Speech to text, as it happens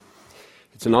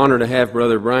It's an honor to have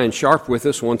Brother Brian Sharp with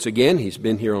us once again. He's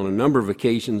been here on a number of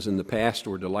occasions in the past.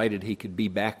 We're delighted he could be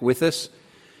back with us.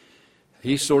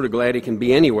 He's sort of glad he can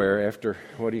be anywhere after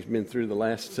what he's been through the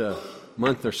last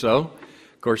month or so.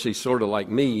 Of course, he's sort of like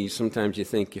me. Sometimes you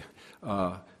think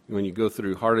when you go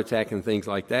through heart attack and things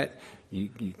like that,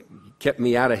 you kept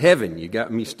me out of heaven. You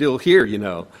got me still here, you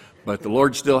know. But the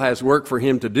Lord still has work for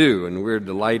him to do, and we're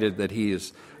delighted that he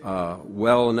is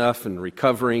well enough and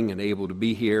recovering and able to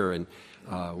be here. And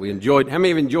we enjoyed. How many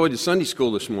have enjoyed the Sunday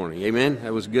school this morning? Amen.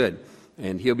 That was good.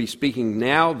 And he'll be speaking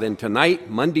now, then tonight,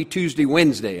 Monday, Tuesday,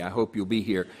 Wednesday. I hope you'll be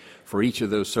here for each of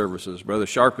those services. Brother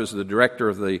Sharp is the director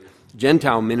of the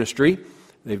Gentile ministry.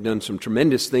 They've done some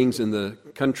tremendous things in the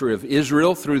country of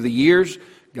Israel through the years.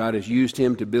 God has used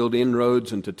him to build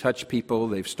inroads and to touch people.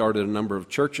 They've started a number of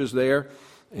churches there,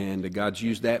 and God's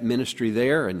used that ministry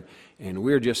there. And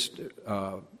we're just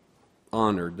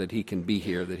honored that he can be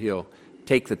here, that he'll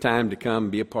take the time to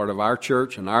come be a part of our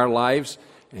church and our lives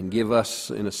and give us,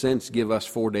 in a sense, give us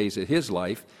 4 days of his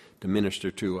life to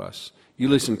minister to us. You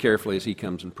listen carefully as he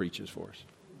comes and preaches for us.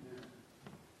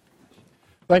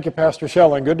 Thank you, Pastor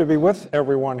Schelling. Good to be with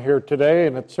everyone here today,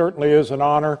 and it certainly is an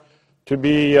honor to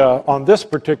be on this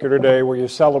particular day where you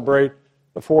celebrate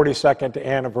the 42nd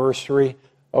anniversary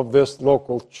of this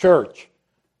local church.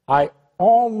 I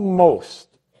almost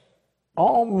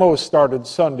started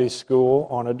Sunday school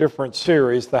on a different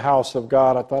series, The House of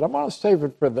God. I thought, I'm going to save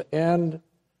it for the end,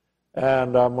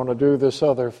 and I'm going to do this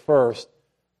other first.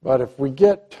 But if we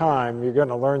get time, you're going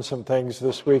to learn some things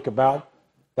this week about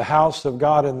the house of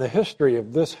God and the history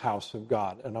of this house of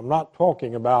God. And I'm not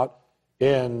talking about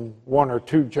in 1 or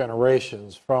 2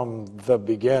 generations from the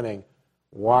beginning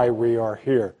why we are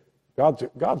here.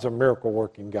 God's a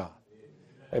miracle-working God.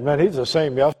 Amen. He's the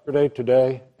same yesterday,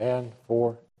 today, and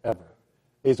forever.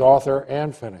 He's author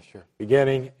and finisher,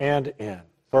 beginning and end,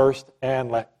 first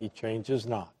and last. He changes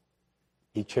not.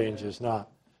 He changes not.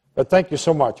 But thank you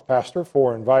so much, Pastor,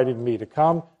 for inviting me to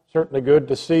come. Certainly good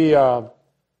to see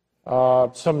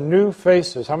some new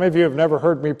faces. How many of you have never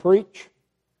heard me preach?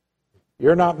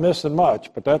 You're not missing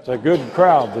much, but that's a good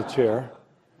crowd that's here.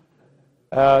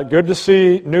 Good to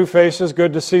see new faces.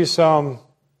 Good to see some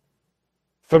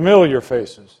familiar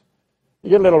faces. You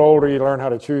get a little older, you learn how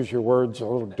to choose your words a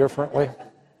little differently.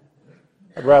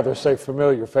 I'd rather say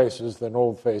familiar faces than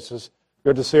old faces.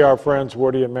 Good to see our friends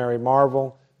Woody and Mary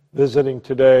Marvel visiting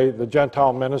today. The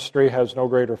Gentile ministry has no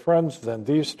greater friends than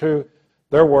these two.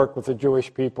 Their work with the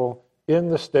Jewish people in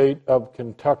the state of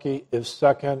Kentucky is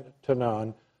second to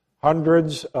none.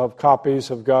 Hundreds of copies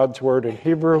of God's Word in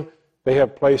Hebrew they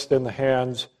have placed in the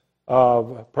hands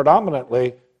of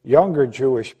predominantly younger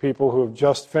Jewish people who have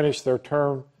just finished their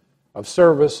term of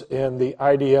service in the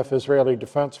IDF Israeli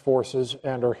Defense Forces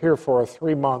and are here for a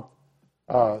 3-month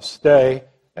stay.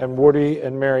 And Woody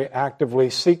and Mary actively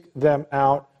seek them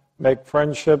out, make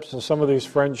friendships, and some of these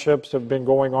friendships have been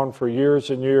going on for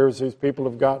years and years. These people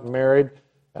have gotten married,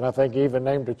 and I think even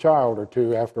named a child or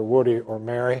two after Woody or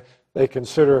Mary. They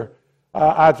consider,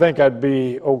 I think I'd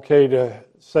be okay to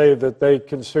say that they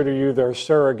consider you their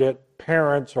surrogate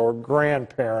parents or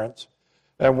grandparents.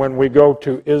 And when we go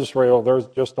to Israel, there's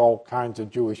just all kinds of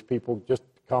Jewish people just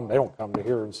come. They don't come to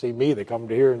here and see me. They come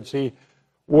to here and see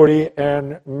Woody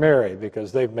and Mary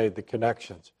because they've made the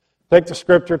connections. Take the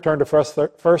scripture, turn to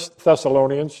 1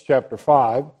 Thessalonians chapter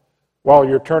 5. While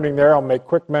you're turning there, I'll make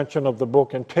quick mention of the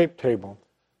book and tape table.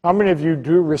 How many of you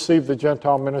do receive the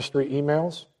Gentile ministry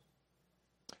emails?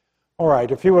 All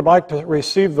right, if you would like to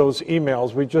receive those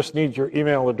emails, we just need your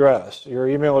email address. Your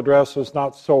email address is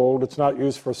not sold. It's not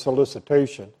used for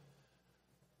solicitation.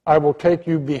 I will take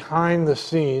you behind the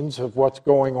scenes of what's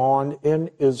going on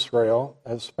in Israel,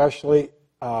 especially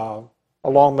along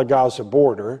the Gaza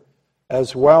border,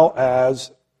 as well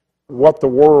as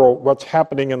what's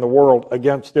happening in the world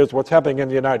against Israel, what's happening in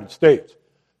the United States.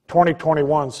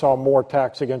 2021 saw more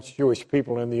attacks against Jewish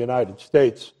people in the United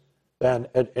States than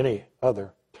at any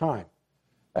other time.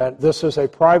 And this is a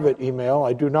private email.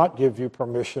 I do not give you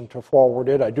permission to forward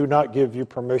it. I do not give you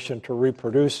permission to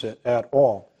reproduce it at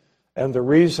all. And the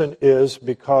reason is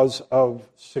because of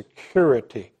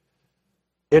security.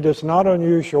 It is not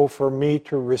unusual for me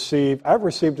to receive, I've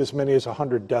received as many as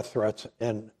 100 death threats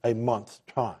in a month's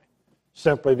time,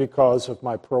 simply because of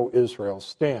my pro-Israel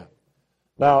stand.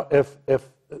 Now, if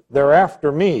they're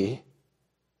after me,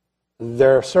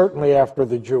 they're certainly after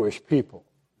the Jewish people.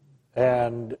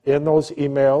 And in those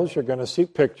emails, you're going to see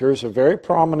pictures of very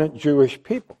prominent Jewish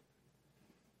people.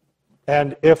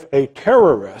 And if a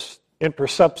terrorist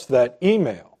intercepts that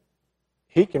email,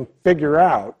 he can figure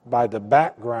out by the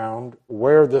background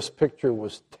where this picture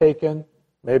was taken,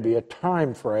 maybe a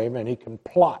time frame, and he can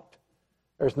plot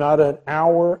There's not an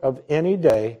hour of any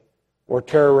day where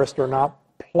terrorists are not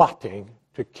plotting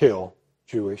to kill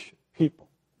Jewish people.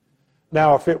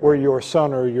 Now, if it were your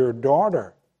son or your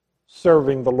daughter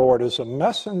serving the Lord as a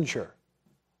messenger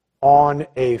on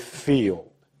a field,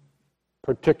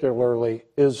 particularly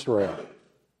Israel,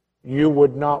 you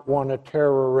would not want a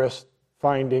terrorist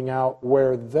finding out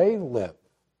where they live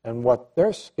and what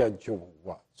their schedule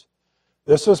was.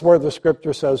 This is where the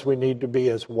Scripture says we need to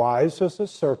be as wise as a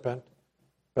serpent,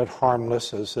 but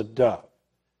harmless as a dove.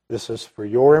 This is for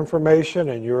your information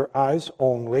and your eyes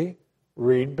only.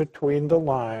 Read between the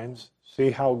lines.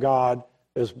 See how God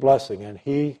is blessing, and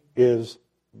He is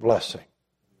blessing.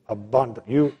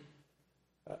 Abundant.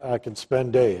 I can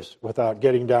spend days without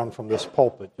getting down from this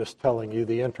pulpit just telling you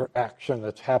the interaction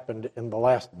that's happened in the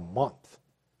last month.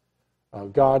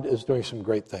 God is doing some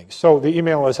great things. So the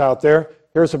email is out there.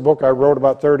 Here's a book I wrote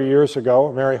about 30 years ago,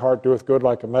 A Merry Heart Doeth Good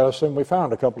Like a Medicine. We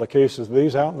found a couple of cases of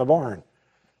these out in the barn.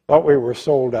 Thought we were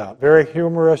sold out. Very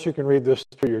humorous. You can read this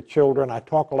to your children. I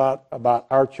talk a lot about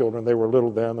our children. They were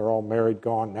little then. They're all married,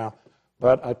 gone now.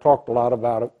 But I talked a lot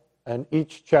about it. And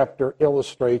each chapter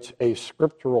illustrates a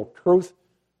scriptural truth,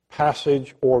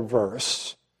 passage, or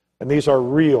verse. And these are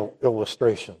real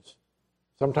illustrations.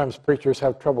 Sometimes preachers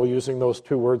have trouble using those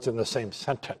two words in the same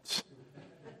sentence.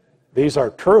 These are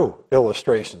true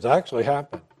illustrations. Actually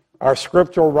happened. Our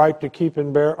scriptural right to keep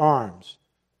and bear arms.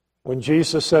 When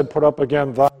Jesus said, put up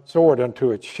again thy sword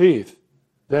unto its sheath,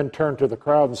 then turned to the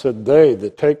crowd and said, they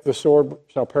that take the sword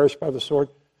shall perish by the sword.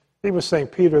 He was saying,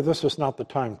 Peter, this is not the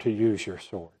time to use your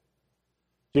sword.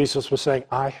 Jesus was saying,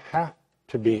 I have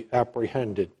to be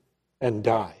apprehended and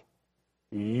die.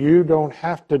 You don't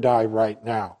have to die right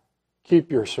now.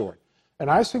 Keep your sword.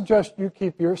 And I suggest you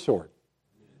keep your sword.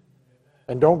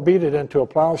 And don't beat it into a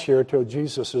plowshare till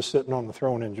Jesus is sitting on the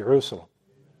throne in Jerusalem.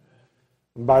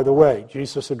 And by the way,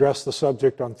 Jesus addressed the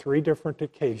subject on 3 different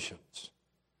occasions.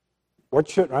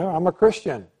 I'm a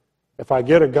Christian. If I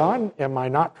get a gun, am I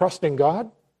not trusting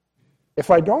God?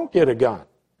 If I don't get a gun,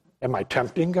 am I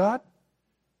tempting God?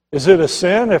 Is it a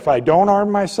sin if I don't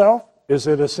arm myself? Is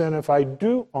it a sin if I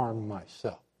do arm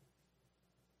myself?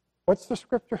 What's the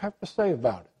Scripture have to say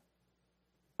about it?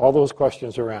 All those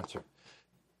questions are answered.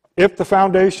 If the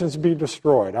foundations be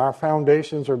destroyed, our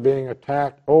foundations are being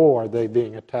attacked. Oh, are they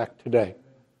being attacked today?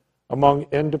 Among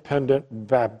independent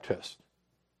Baptists.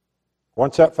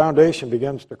 Once that foundation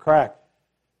begins to crack,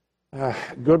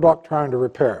 good luck trying to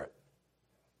repair it.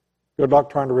 Good luck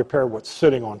trying to repair what's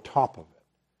sitting on top of it.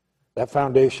 That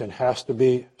foundation has to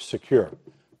be secure.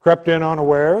 Crept in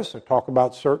unawares. I talk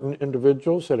about certain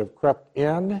individuals that have crept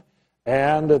in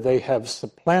and they have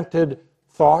supplanted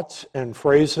thoughts and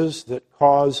phrases that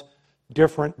cause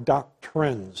different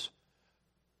doctrines.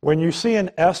 When you see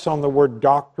an S on the word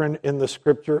doctrine in the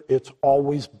Scripture, it's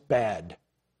always bad.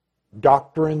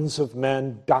 Doctrines of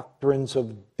men, doctrines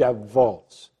of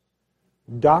devils.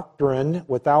 Doctrine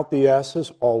without the S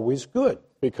is always good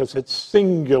because it's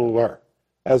singular,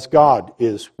 as God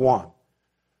is one.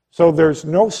 So there's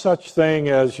no such thing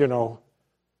as,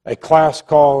 a class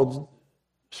called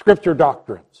Scripture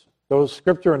Doctrines. Those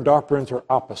Scripture and doctrines are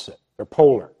opposite. They're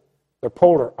polar. They're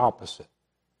polar opposite.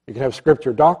 You can have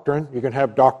Scripture doctrine. You can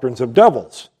have doctrines of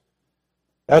devils.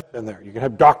 That's in there. You can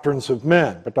have doctrines of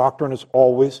men, but doctrine is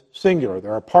always singular.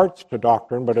 There are parts to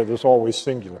doctrine, but it is always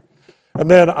singular. And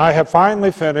then I have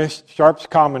finally finished Sharp's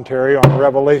commentary on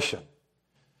Revelation.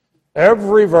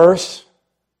 Every verse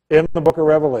in the book of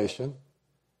Revelation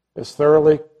is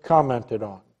thoroughly commented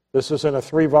on. This is in a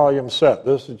 3-volume set.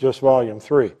 This is just volume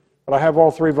 3. But I have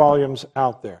all 3 volumes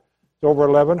out there. It's over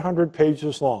 1,100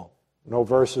 pages long. No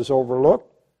verse is overlooked.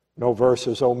 No verse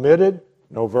is omitted.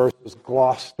 No verse is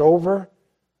glossed over.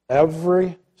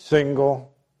 Every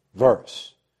single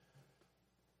verse.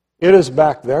 It is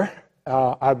back there.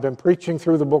 I've been preaching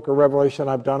through the book of Revelation.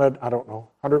 I've done it,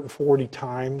 140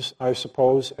 times, I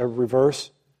suppose, every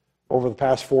verse over the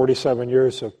past 47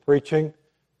 years of preaching.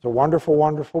 It's a wonderful,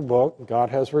 wonderful book. God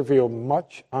has revealed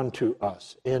much unto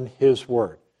us in His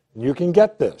Word. You can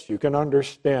get this. You can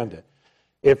understand it.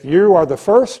 If you are the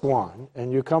first one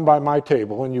and you come by my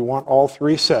table and you want all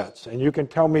 3 sets, and you can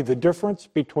tell me the difference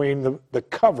between the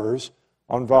covers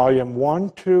on volume 1,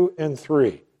 2, and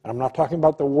 3. I'm not talking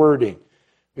about the wording.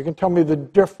 You can tell me the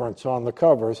difference on the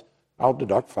covers, I'll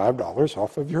deduct $5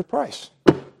 off of your price.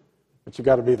 But you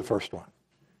got to be the first one.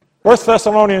 1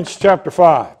 Thessalonians chapter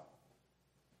 5.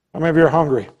 How many of you are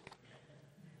hungry?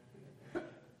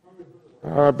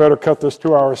 I better cut this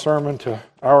 2-hour sermon to 1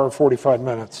 hour and 45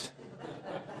 minutes.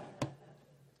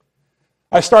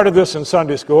 I started this in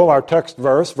Sunday school. Our text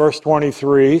verse, verse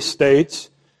 23, states,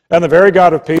 "And the very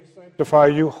God of peace sanctify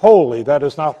you wholly. That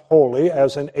is not holy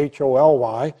as in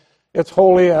H-O-L-Y. It's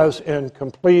holy as in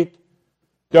complete,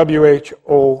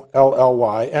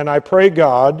 W-H-O-L-L-Y. And I pray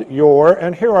God,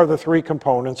 and here are the three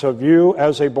components of you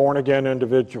as a born-again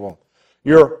individual.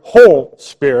 Your whole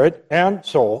spirit and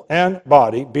soul and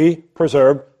body be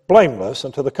preserved blameless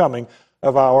until the coming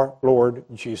of our Lord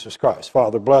Jesus Christ.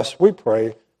 Father, bless, we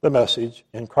pray, the message.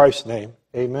 In Christ's name,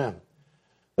 amen.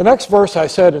 The next verse I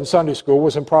said in Sunday school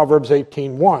was in Proverbs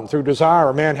 18:1. Through desire,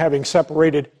 a man having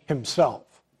separated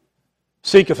himself,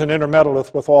 seeketh and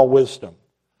intermeddleth with all wisdom.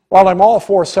 While I'm all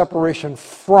for separation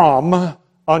from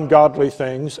ungodly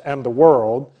things and the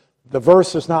world, the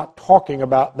verse is not talking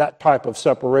about that type of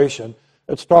separation.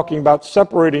 It's talking about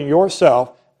separating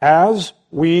yourself as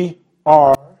we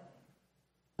are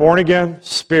born again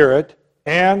spirit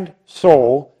and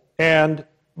soul and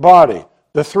body.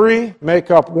 The three make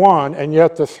up one, and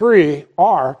yet the three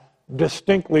are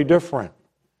distinctly different.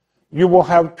 You will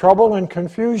have trouble and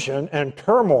confusion and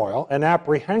turmoil and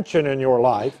apprehension in your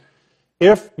life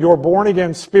if your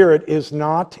born-again spirit is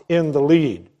not in the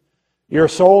lead. Your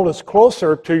soul is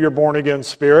closer to your born-again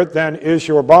spirit than is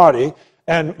your body,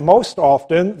 and most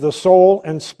often the soul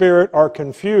and spirit are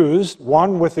confused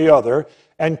one with the other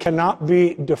and cannot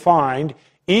be defined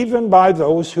even by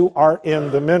those who are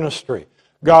in the ministry.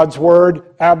 God's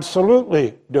Word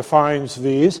absolutely defines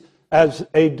these as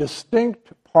a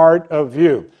distinct part of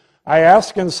you. I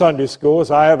ask in Sunday school,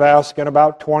 as I have asked in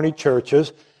about 20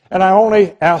 churches, and I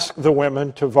only ask the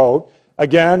women to vote.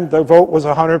 Again, the vote was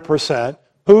 100%.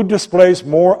 Who displays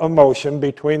more emotion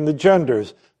between the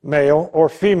genders, male or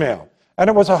female? And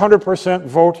it was 100%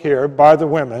 vote here by the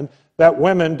women that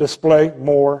women display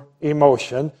more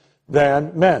emotion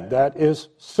than men. That is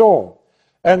so.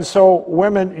 And so,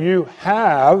 women, you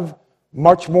have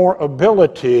much more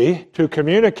ability to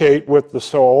communicate with the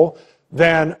soul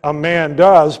than a man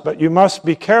does, but you must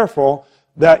be careful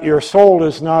that your soul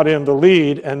is not in the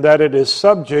lead and that it is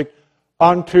subject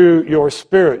unto your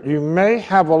spirit. You may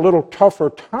have a little tougher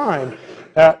time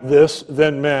at this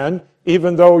than men,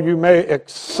 even though you may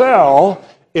excel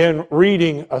in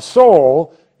reading a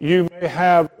soul. You may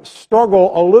have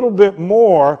struggle a little bit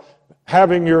more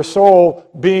having your soul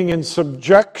being in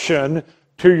subjection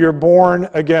to your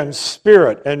born-again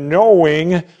spirit and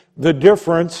knowing the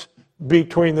difference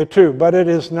between the two. But it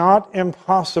is not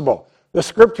impossible. The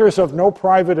Scripture is of no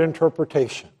private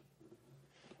interpretation.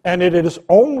 And it is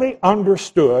only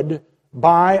understood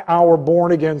by our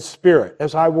born-again spirit,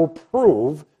 as I will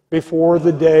prove before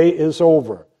the day is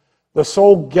over. The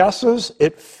soul guesses,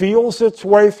 it feels its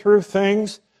way through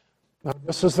things. Now,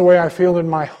 this is the way I feel in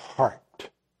my heart.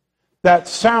 That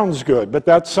sounds good, but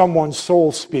that's someone's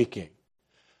soul speaking.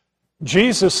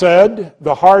 Jesus said,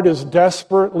 the heart is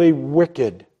desperately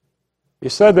wicked. He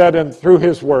said that through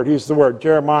His Word. He's the Word.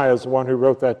 Jeremiah is the one who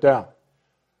wrote that down.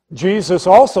 Jesus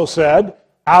also said,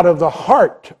 out of the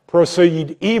heart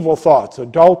proceed evil thoughts,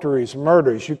 adulteries,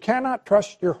 murders. You cannot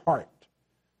trust your heart.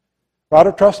 If I'd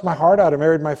have trusted my heart, I'd have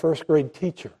married my first grade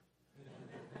teacher.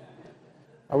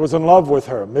 I was in love with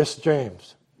her, Miss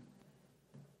James.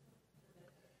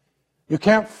 You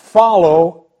can't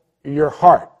follow your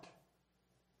heart,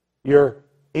 your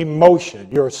emotion,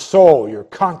 your soul, your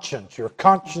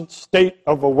conscience state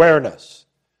of awareness.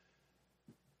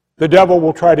 The devil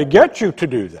will try to get you to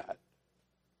do that.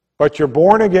 But your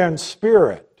born-again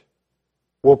spirit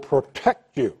will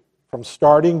protect you from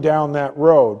starting down that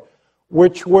road,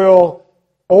 which will,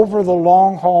 over the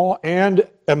long haul and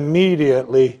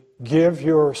immediately, give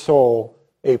your soul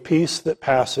a peace that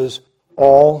passes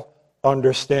all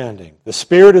understanding. The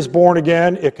spirit is born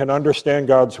again, it can understand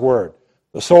God's Word.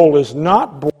 The soul is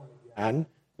not born again,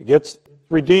 it gets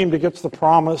redeemed, it gets the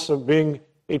promise of being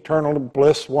eternal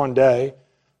bliss one day,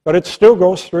 but it still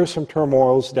goes through some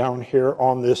turmoils down here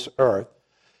on this earth.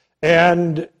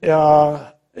 And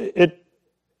it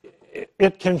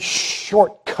can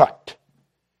shortcut.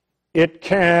 It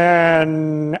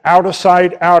can, out of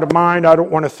sight, out of mind, I don't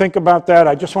want to think about that,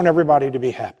 I just want everybody to be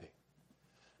happy.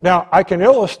 Now, I can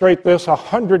illustrate this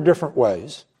 100 different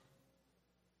ways.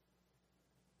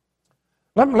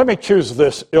 Let me choose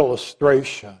this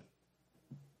illustration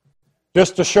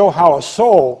just to show how a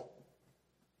soul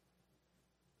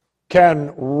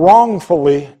can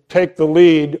wrongfully take the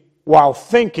lead while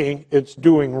thinking it's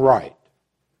doing right.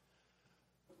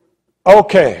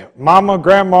 Okay, Mama,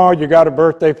 Grandma, you got a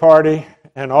birthday party,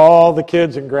 and all the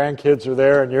kids and grandkids are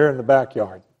there, and you're in the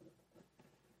backyard.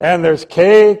 And there's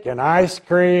cake and ice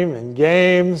cream and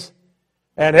games,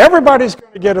 and everybody's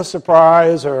going to get a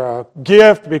surprise or a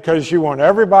gift because you want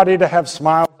everybody to have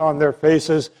smiles on their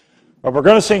faces. But we're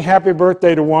going to sing happy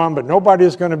birthday to one, but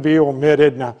nobody's going to be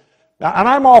omitted. Now, Now, and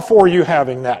I'm all for you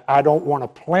having that. I don't want to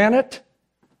plan it.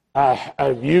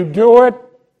 You do it.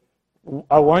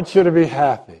 I want you to be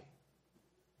happy.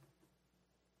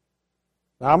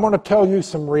 Now, I'm going to tell you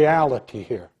some reality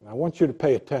here. I want you to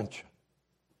pay attention.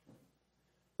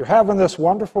 You're having this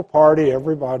wonderful party.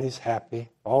 Everybody's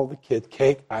happy. All the kids,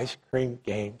 cake, ice cream,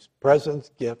 games, presents,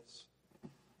 gifts,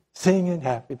 singing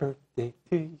happy birthday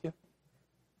to you.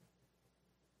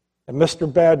 And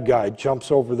Mr. Bad Guy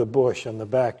jumps over the bush in the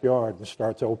backyard and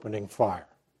starts opening fire.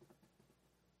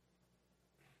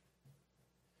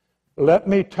 Let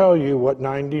me tell you what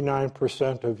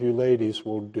 99% of you ladies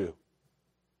will do.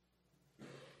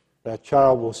 That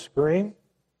child will scream.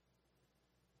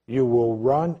 You will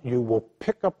run. You will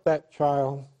pick up that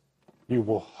child. You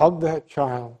will hug that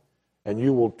child. And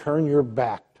you will turn your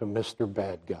back to Mr.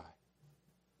 Bad Guy.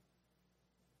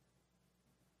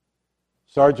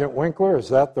 Sergeant Winkler, is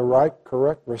that the right,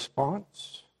 correct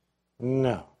response?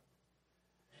 No.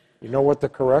 You know what the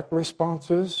correct response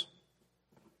is?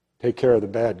 Take care of the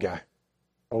bad guy.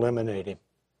 Eliminate him.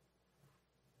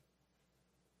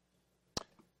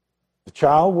 The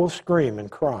child will scream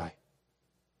and cry.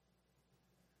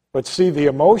 But see, the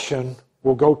emotion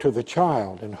will go to the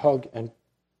child and hug, and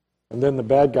then the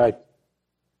bad guy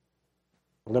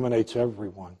eliminates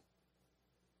everyone.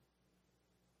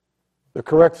 The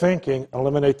correct thinking,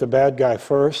 eliminate the bad guy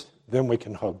first, then we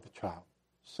can hug the child.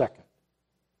 Second.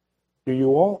 Do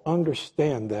you all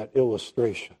understand that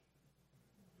illustration?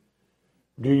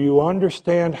 Do you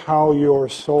understand how your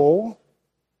soul,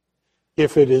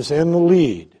 if it is in the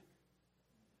lead,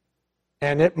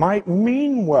 and it might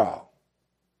mean well,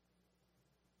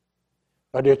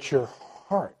 but it's your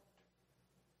heart.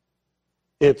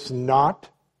 It's not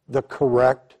the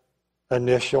correct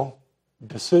initial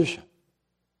decision.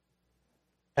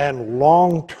 And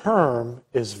long term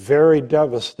is very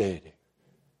devastating.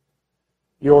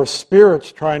 Your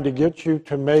spirit's trying to get you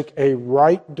to make a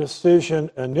right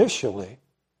decision initially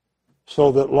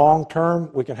so that long term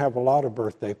we can have a lot of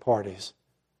birthday parties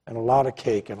and a lot of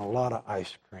cake and a lot of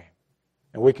ice cream.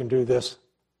 And we can do this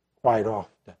quite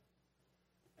often.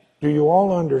 Do you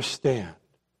all understand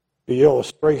the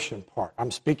illustration part?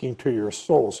 I'm speaking to your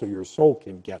soul so your soul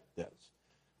can get this.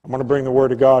 I'm going to bring the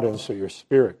Word of God in so your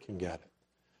spirit can get it.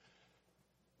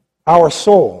 Our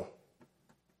soul,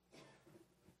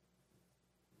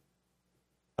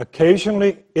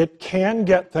 occasionally it can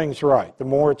get things right. The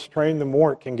more it's trained, the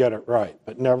more it can get it right.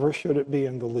 But never should it be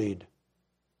in the lead.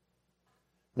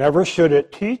 Never should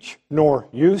it teach nor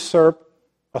usurp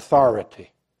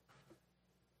authority.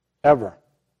 Ever.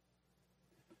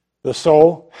 The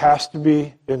soul has to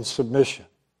be in submission.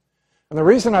 And the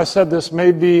reason I said this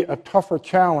may be a tougher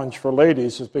challenge for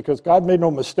ladies is because God made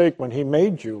no mistake when He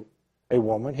made you a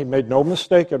woman. He made no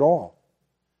mistake at all.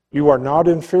 You are not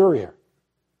inferior.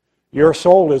 Your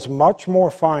soul is much more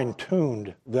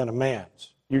fine-tuned than a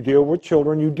man's. You deal with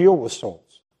children, you deal with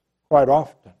souls quite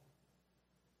often.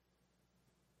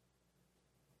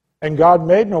 And God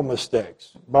made no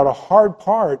mistakes. But a hard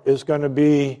part is going to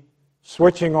be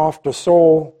switching off the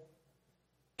soul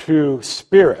to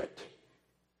spirit.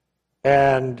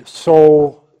 And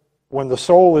so when the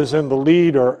soul is in the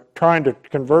lead or trying to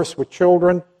converse with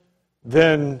children,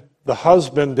 then the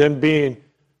husband then being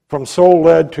from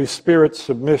soul-led to spirit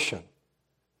submission.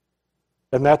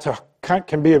 And that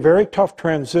can be a very tough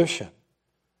transition.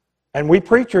 And we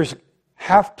preachers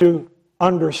have to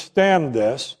understand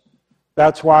this.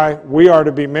 That's why we are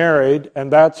to be married,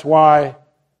 and that's why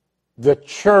the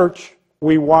church,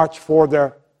 we watch for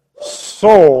their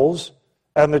souls,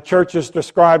 and the church is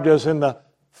described as in the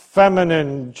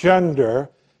feminine gender,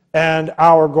 and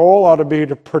our goal ought to be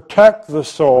to protect the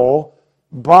soul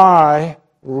by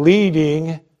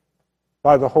leading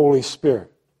by the Holy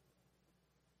Spirit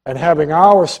and having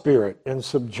our spirit in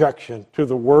subjection to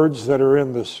the words that are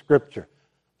in the Scripture.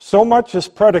 So much is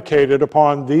predicated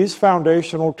upon these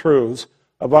foundational truths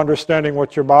of understanding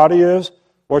what your body is,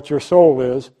 what your soul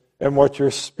is, and what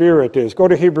your spirit is. Go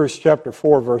to Hebrews chapter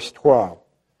 4, verse 12.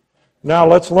 Now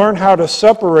let's learn how to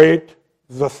separate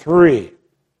the three.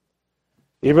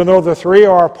 Even though the three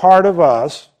are a part of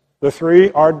us, the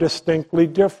three are distinctly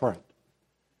different.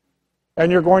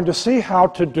 And you're going to see how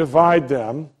to divide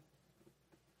them.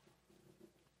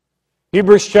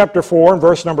 Hebrews chapter 4 and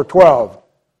verse number 12.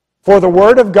 For the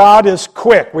word of God is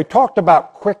quick. We talked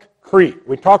about quickcrete.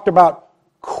 We talked about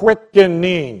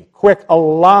quickening, quick,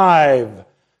 alive.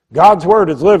 God's word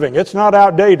is living. It's not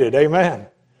outdated. Amen.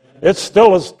 It's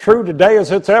still as true today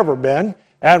as it's ever been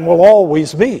and will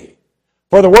always be.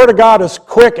 For the word of God is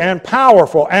quick and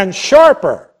powerful and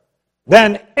sharper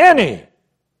than any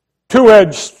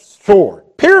two-edged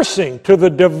sword, piercing to the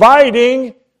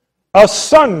dividing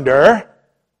asunder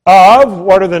of,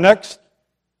 what are the next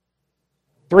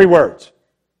 3 words?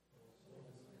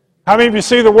 How many of you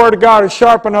see the Word of God is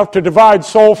sharp enough to divide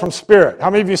soul from spirit? How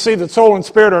many of you see that soul and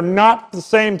spirit are not the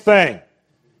same thing?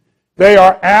 They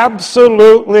are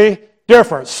absolutely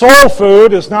different. Soul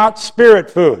food is not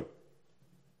spirit food.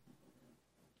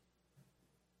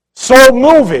 Soul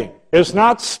moving is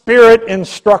not spirit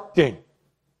instructing.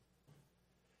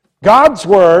 God's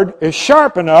Word is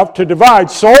sharp enough to divide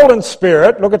soul and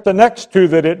spirit. Look at the next 2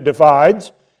 that it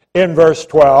divides in verse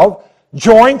 12.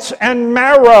 Joints and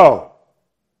marrow.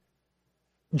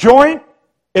 Joint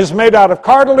is made out of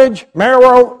cartilage.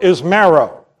 Marrow is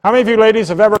marrow. How many of you ladies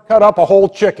have ever cut up a whole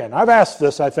chicken? I've asked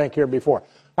this, I think, here before.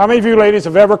 How many of you ladies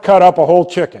have ever cut up a whole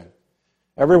chicken?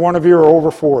 Every one of you are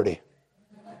over 40.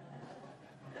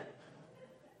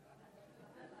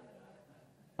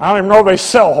 I don't even know if they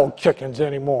sell whole chickens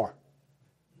anymore.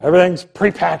 Everything's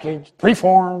prepackaged,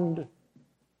 preformed.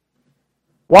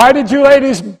 Why did you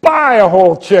ladies buy a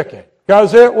whole chicken?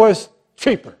 Because it was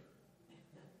cheaper.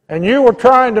 And you were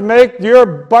trying to make your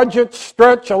budget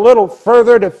stretch a little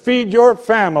further to feed your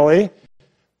family,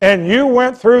 and you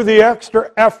went through the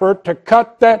extra effort to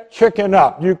cut that chicken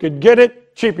up. You could get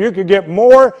it cheap. You could get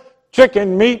more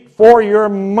chicken meat for your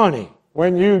money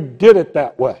when you did it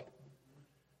that way.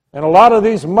 And a lot of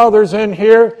these mothers in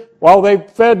here, while they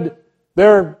fed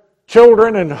their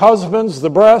children and husbands the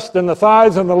breast and the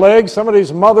thighs and the legs, some of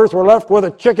these mothers were left with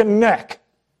a chicken neck.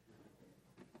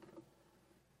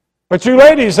 But you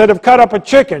ladies that have cut up a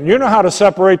chicken, you know how to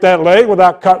separate that leg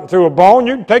without cutting through a bone.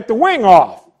 You can take the wing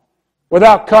off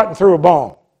without cutting through a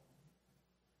bone.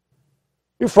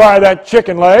 You fry that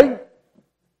chicken leg.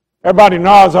 Everybody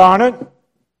gnaws on it.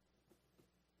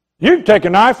 You can take a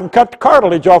knife and cut the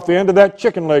cartilage off the end of that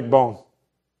chicken leg bone.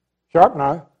 Sharp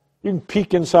knife. You can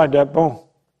peek inside that bone.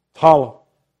 It's hollow.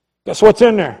 Guess what's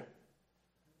in there?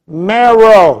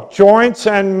 Marrow. Joints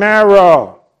and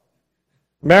marrow.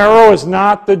 Marrow is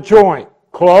not the joint.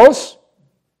 Close,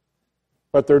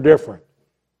 but they're different.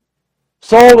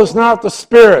 Soul is not the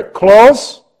spirit.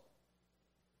 Close,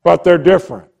 but they're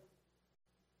different.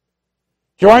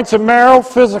 Joints and marrow,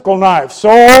 physical knife.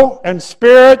 Soul and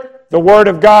spirit, the Word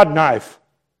of God knife.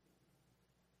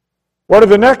 What are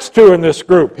the next 2 in this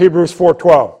group? Hebrews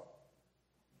 4:12.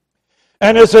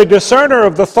 And is a discerner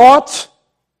of the thoughts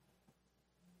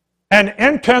and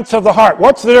intents of the heart.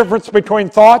 What's the difference between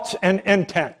thoughts and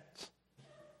intents?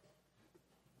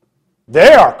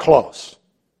 They are close.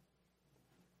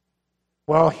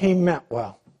 Well, he meant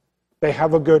well. They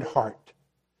have a good heart.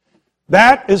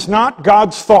 That is not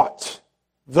God's thoughts.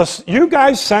 You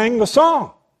guys sang the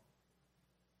song.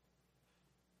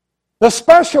 The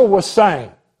special was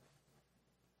sang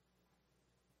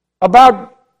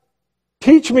about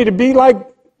teach me to be like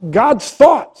God's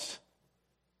thoughts.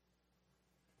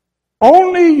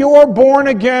 Only your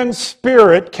born-again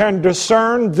spirit can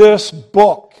discern this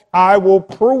book. I will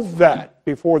prove that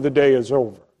before the day is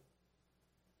over.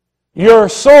 Your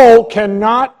soul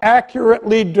cannot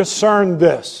accurately discern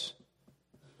this.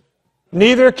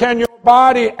 Neither can your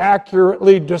body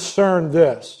accurately discern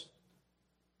this.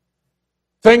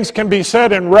 Things can be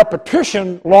said in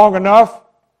repetition long enough,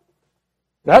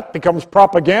 that becomes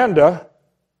propaganda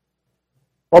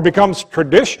or becomes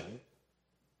tradition.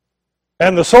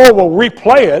 And the soul will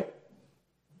replay it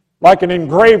like an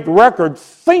engraved record,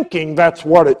 thinking that's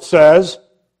what it says,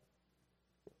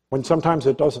 when sometimes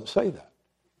it doesn't say that.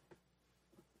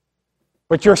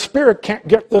 But your spirit can't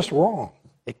get this wrong.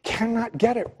 It cannot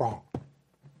get it wrong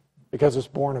because it's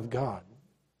born of God.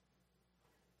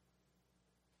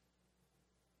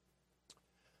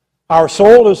 Our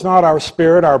soul is not our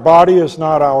spirit. Our body is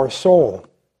not our soul.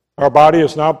 Our body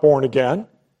is not born again.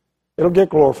 It'll get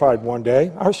glorified one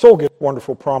day. Our soul gets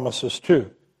wonderful promises too.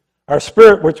 Our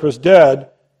spirit, which was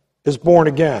dead, is born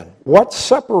again. What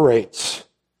separates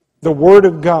the Word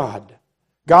of God?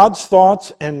 God's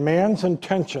thoughts and man's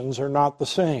intentions are not the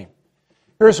same.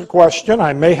 Here's a question.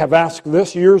 I may have asked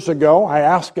this years ago. I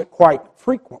ask it quite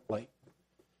frequently.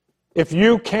 If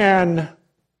you can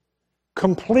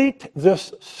complete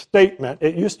this statement,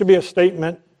 it used to be a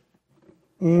statement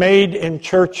made in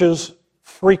churches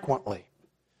frequently.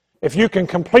 If you can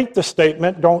complete the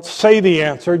statement, don't say the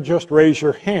answer, just raise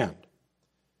your hand.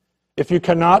 If you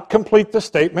cannot complete the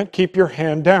statement, keep your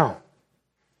hand down.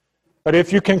 But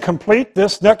if you can complete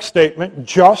this next statement,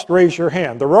 just raise your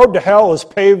hand. The road to hell is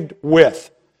paved with.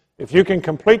 If you can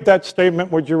complete that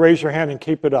statement, would you raise your hand and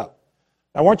keep it up?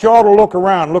 I want you all to look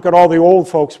around. Look at all the old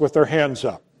folks with their hands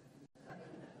up.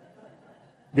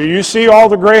 Do you see all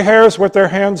the gray hairs with their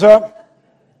hands up?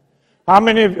 How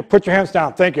many of you, put your hands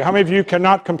down, thank you. How many of you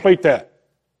cannot complete that?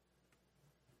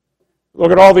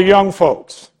 Look at all the young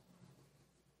folks.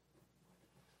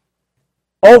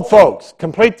 Old folks,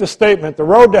 complete the statement. The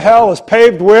road to hell is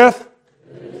paved with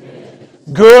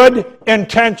good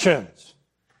intentions.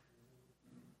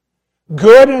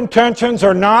 Good intentions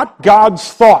are not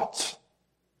God's thoughts.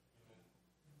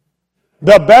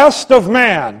 The best of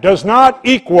man does not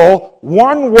equal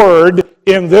one word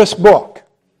in this book.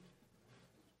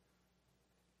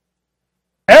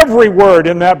 Every word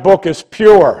in that book is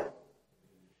pure.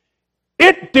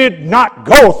 It did not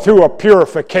go through a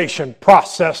purification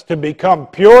process to become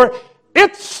pure.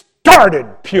 It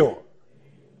started pure.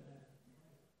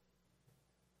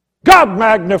 God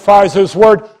magnifies His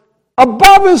word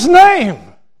above His name.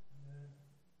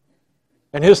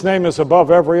 And His name is above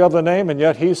every other name, and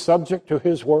yet He's subject to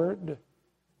His word.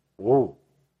 Whoa.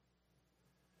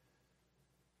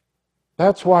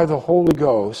 That's why the Holy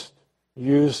Ghost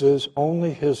uses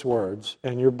only His words,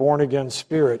 and your born-again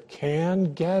spirit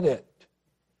can get it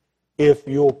if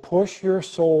you'll push your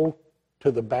soul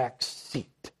to the back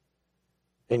seat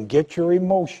and get your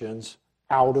emotions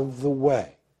out of the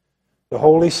way. The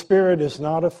Holy Spirit is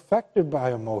not affected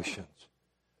by emotions.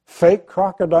 Fake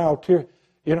crocodile tears.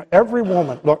 You know, every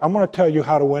woman, look, I'm going to tell you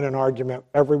how to win an argument,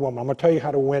 every woman. I'm going to tell you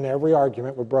how to win every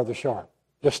argument with Brother Sharp.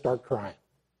 Just start crying.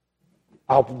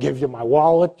 I'll give you my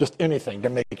wallet, just anything to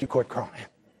make you quit crying.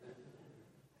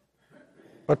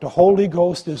 But the Holy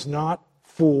Ghost is not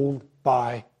fooled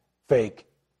by fake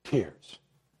tears.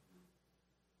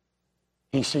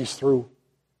 He sees through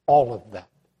all of that.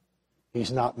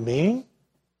 He's not mean.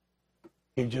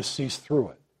 He just sees through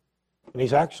it. And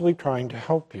He's actually trying to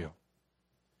help you.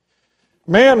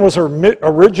 Man was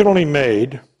originally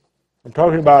made, I'm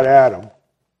talking about Adam,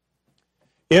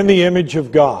 in the image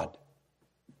of God.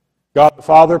 God the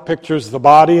Father pictures the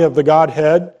body of the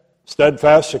Godhead,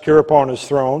 steadfast, secure upon His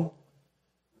throne.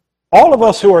 All of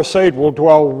us who are saved will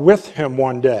dwell with Him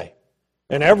one day.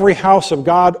 In every house of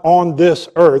God on this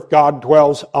earth, God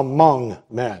dwells among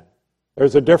men.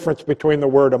 There's a difference between the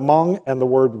word among and the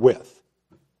word with.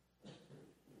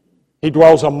 He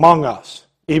dwells among us.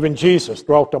 Even Jesus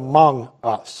dwelt among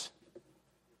us.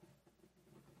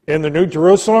 In the New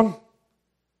Jerusalem,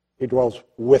 He dwells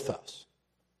with us.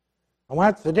 And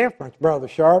what's the difference, Brother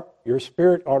Sharp? Your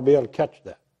spirit ought to be able to catch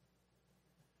that.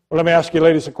 Well, let me ask you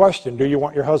ladies a question. Do you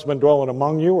want your husband dwelling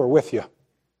among you or with you?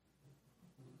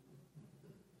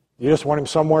 You just want him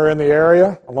somewhere in the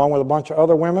area along with a bunch of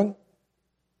other women?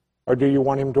 Or do you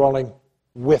want him dwelling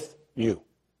with you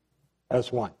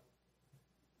as one?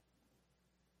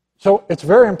 So it's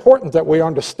very important that we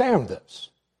understand this.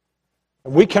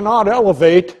 We cannot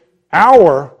elevate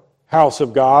our house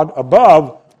of God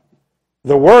above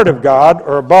the Word of God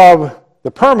or above the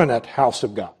permanent house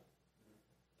of God.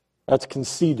 That's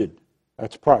conceited.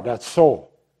 That's pride. That's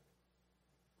soul.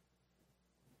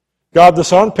 God the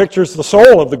Son pictures the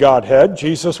soul of the Godhead.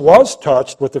 Jesus was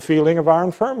touched with the feeling of our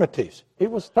infirmities. He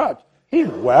was touched. He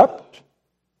wept.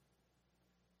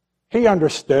 He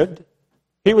understood.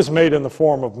 He was made in the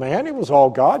form of man. He was all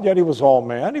God, yet He was all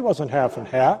man. He wasn't half and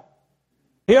half.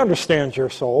 He understands your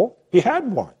soul. He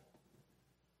had one.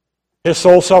 His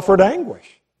soul suffered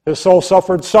anguish. His soul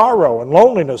suffered sorrow and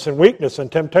loneliness and weakness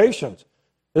and temptations.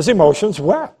 His emotions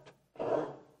wept.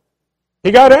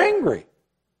 He got angry,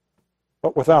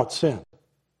 but without sin.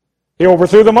 He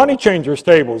overthrew the money changers'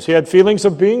 tables. He had feelings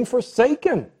of being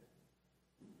forsaken.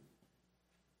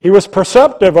 He was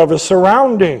perceptive of his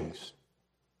surroundings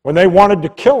when they wanted to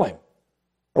kill him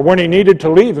or when he needed to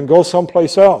leave and go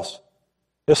someplace else.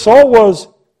 His soul was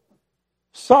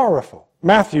sorrowful.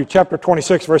 Matthew chapter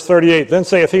 26, verse 38, Then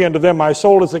saith He unto them, My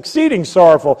soul is exceeding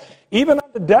sorrowful, even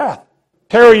unto death.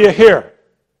 Tarry ye here,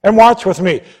 and watch with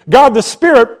me. God the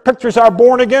Spirit pictures our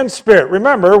born-again spirit.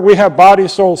 Remember, we have body,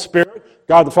 soul, spirit.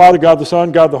 God the Father, God the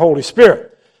Son, God the Holy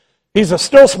Spirit. He's a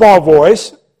still small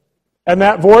voice, and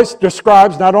that voice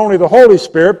describes not only the Holy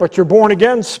Spirit, but your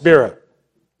born-again spirit.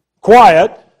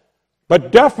 Quiet,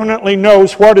 but definitely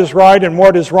knows what is right and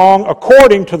what is wrong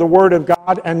according to the Word of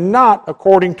God and not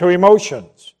according to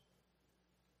emotions.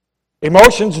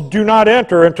 Emotions do not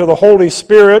enter into the Holy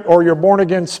Spirit or your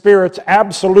born-again spirit's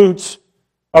absolutes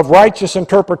of righteous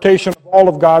interpretation of all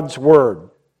of God's Word.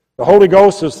 The Holy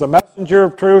Ghost is the messenger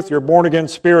of truth. Your born-again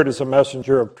spirit is a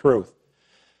messenger of truth.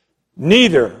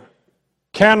 Neither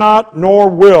cannot nor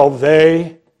will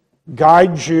they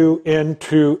guide you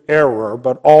into error,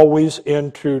 but always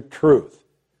into truth.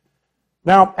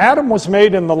 Now, Adam was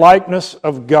made in the likeness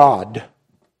of God.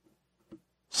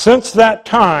 Since that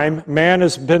time, man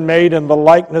has been made in the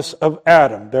likeness of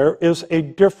Adam. There is a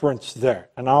difference there,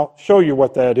 and I'll show you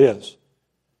what that is.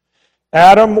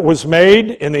 Adam was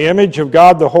made in the image of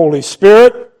God the Holy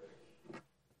Spirit.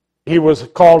 He was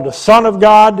called the Son of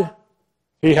God.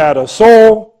 He had a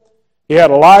soul. He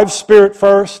had a live spirit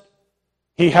first.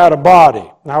 He had a body.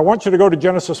 Now I want you to go to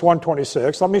Genesis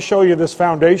 1:26. Let me show you this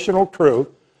foundational truth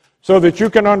so that you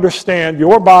can understand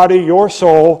your body, your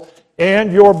soul,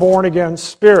 and your born-again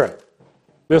spirit.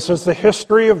 This is the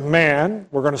history of man.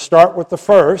 We're going to start with the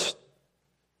first.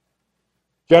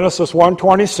 Genesis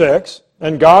 1:26.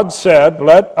 And God said,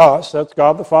 let us, that's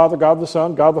God the Father, God the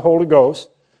Son, God the Holy Ghost.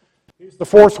 He's the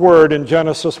fourth word in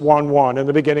Genesis 1:1. In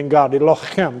the beginning, God,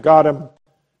 Elohim, God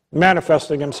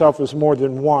manifesting himself as more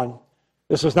than one.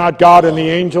 This is not God in the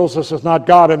angels. This is not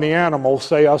God in the animals.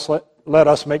 Say us, let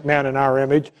us make man in our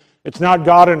image. It's not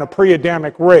God in a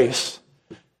pre-Adamic race.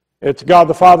 It's God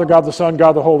the Father, God the Son,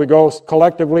 God the Holy Ghost,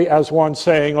 collectively as one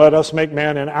saying, let us make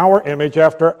man in our image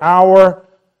after our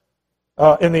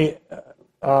image,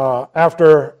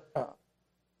 after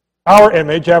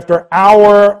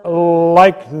our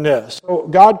likeness. So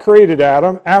God created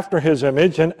Adam after his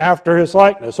image and after his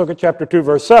likeness. Look at chapter 2,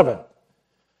 verse 7.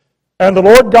 And the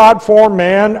Lord God formed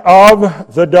man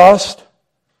of the dust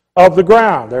of the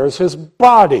ground. There's his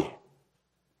body.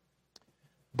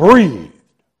 Breathed.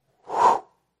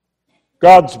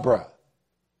 God's breath.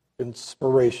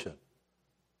 Inspiration.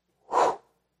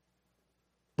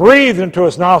 Breathed into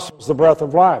his nostrils the breath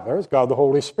of life. There's God the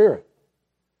Holy Spirit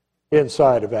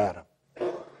inside of Adam.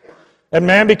 And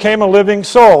man became a living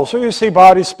soul. So you see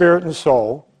body, spirit, and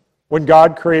soul when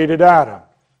God created Adam.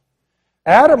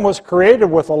 Adam was created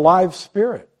with a live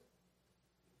spirit.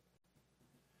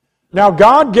 Now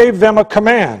God gave them a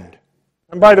command.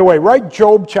 And by the way, write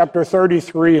Job chapter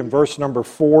 33 and verse number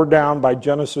 4 down by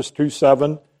Genesis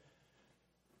 2:7.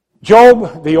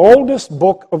 Job, the oldest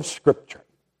book of Scripture,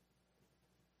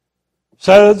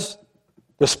 says,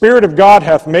 the Spirit of God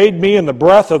hath made me, and the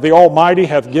breath of the Almighty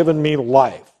hath given me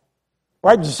life.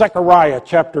 Write Zechariah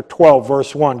chapter 12,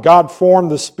 verse 1. God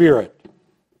formed the Spirit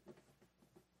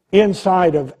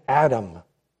inside of Adam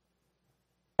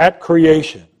at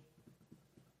creation.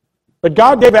 But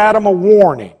God gave Adam a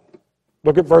warning.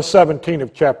 Look at verse 17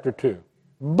 of chapter 2.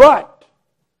 But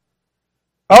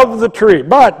of the tree,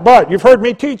 but, you've heard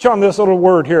me teach on this little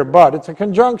word here, but. It's a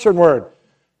conjunction word.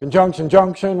 Conjunction,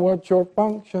 junction, what's your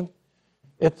function?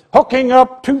 It's hooking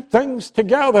up two things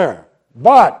together.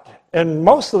 But, and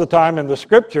most of the time in the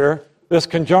Scripture, this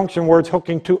conjunction word's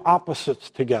hooking two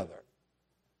opposites together.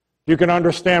 You can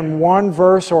understand one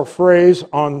verse or phrase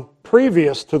on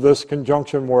previous to this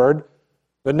conjunction word.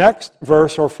 The next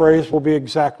verse or phrase will be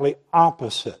exactly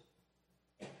opposite.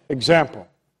 Example.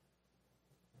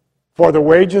 For the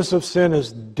wages of sin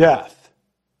is death,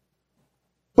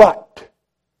 but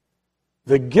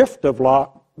the gift of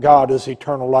God is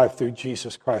eternal life through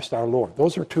Jesus Christ our Lord.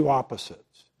 Those are two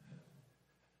opposites.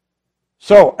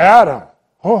 So Adam,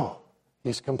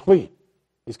 he's complete.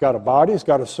 He's got a body, he's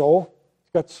got a soul,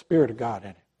 he's got the Spirit of God in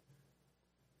him.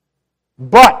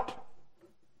 But,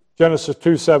 Genesis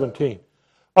 2:17,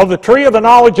 of the tree of the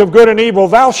knowledge of good and evil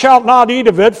thou shalt not eat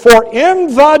of it, for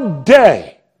in the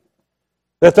day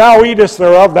that thou eatest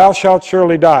thereof thou shalt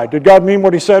surely die. Did God mean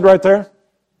what he said right there?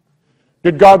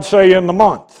 Did God say in the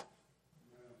month?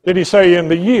 Did he say in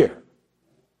the year?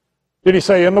 Did he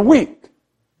say in the week?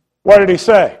 What did he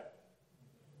say?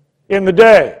 In the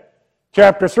day.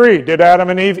 Chapter 3, did Adam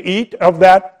and Eve eat of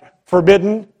that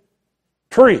forbidden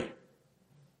tree?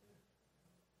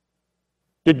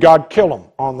 Did God kill them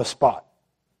on the spot?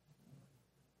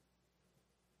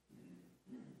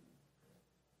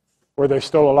 Were they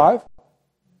still alive?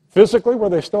 Physically, were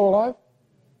they still alive?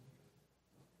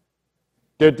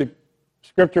 Did the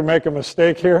Scripture make a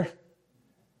mistake here?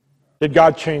 Did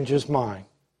God change his mind?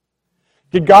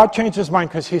 Did God change his mind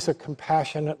because he's a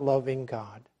compassionate, loving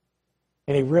God?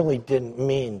 And he really didn't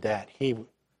mean that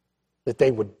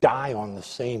they would die on the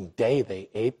same day they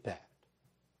ate that.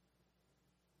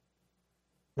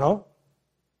 No.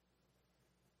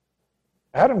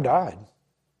 Adam died.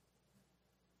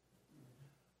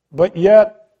 But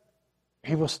yet,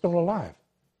 he was still alive.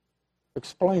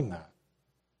 Explain that.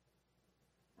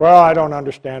 Well, I don't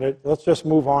understand it. Let's just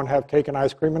move on, have cake and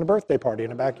ice cream and a birthday party in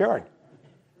the backyard.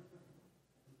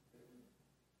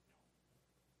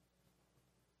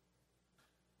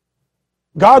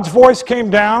 God's voice came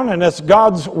down, and as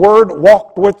God's word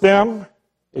walked with them,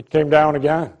 it came down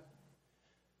again.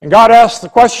 And God asked the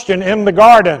question in the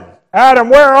garden, Adam,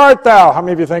 where art thou? How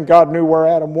many of you think God knew where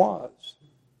Adam was?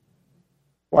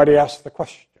 Why did he ask the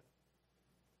question?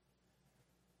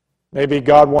 Maybe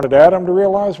God wanted Adam to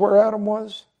realize where Adam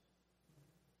was.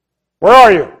 Where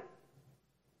are you?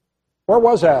 Where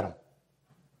was Adam?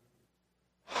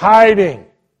 Hiding.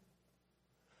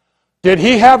 Did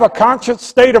he have a conscious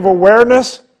state of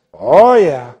awareness? Oh,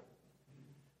 yeah.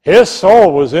 His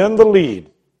soul was in the lead.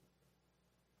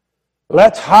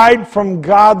 Let's hide from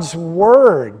God's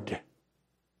word.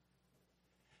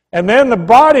 And then the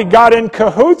body got in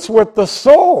cahoots with the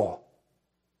soul.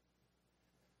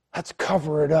 Let's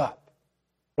cover it up.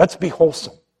 Let's be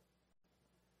wholesome.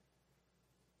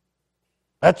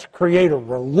 Let's create a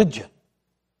religion,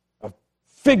 a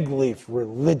fig leaf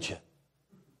religion.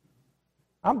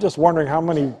 I'm just wondering how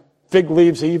many fig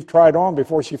leaves Eve tried on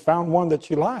before she found one that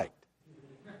she liked.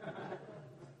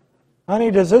 Honey,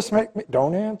 does this make me...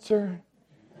 Don't answer.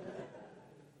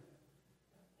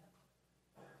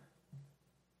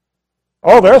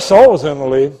 Oh, their soul was in the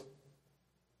lead.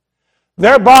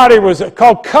 Their body was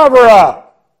called cover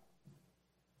up.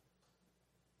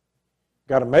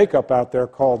 Got a makeup out there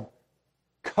called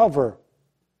Cover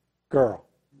Girl.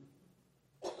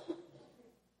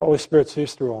 Holy Spirit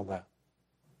sees through all that.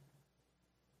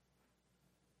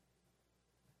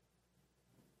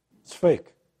 It's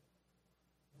fake.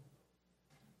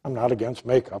 I'm not against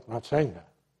makeup. I'm not saying that.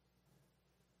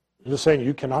 I'm just saying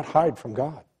you cannot hide from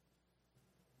God.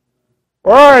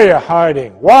 Where are you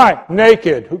hiding? Why?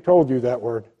 Naked. Who told you that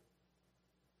word?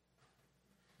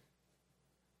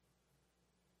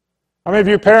 How many of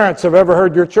you parents have ever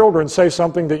heard your children say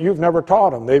something that you've never taught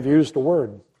them? They've used a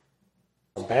word.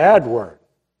 A bad word.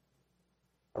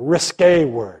 A risque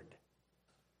word.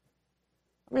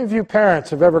 How many of you parents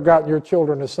have ever gotten your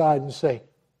children aside and say,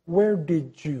 where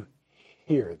did you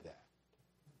hear that?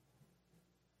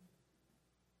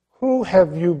 Who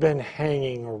have you been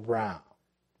hanging around?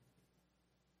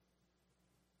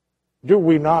 Do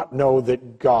we not know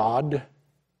that God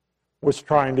was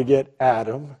trying to get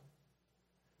Adam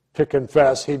to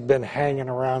confess he'd been hanging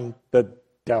around the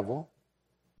devil?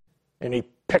 And he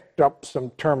picked up some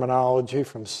terminology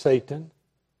from Satan.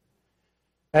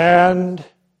 And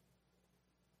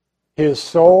his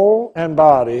soul and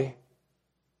body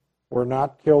were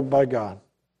not killed by God.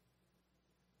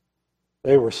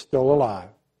 They were still alive.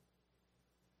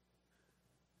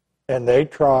 And they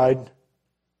tried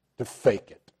to fake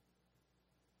it.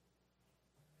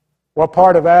 What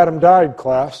part of Adam died,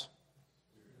 class?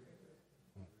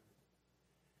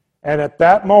 And at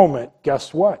that moment,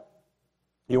 guess what?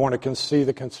 You want to see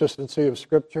the consistency of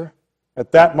Scripture?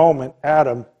 At that moment,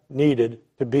 Adam needed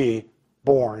to be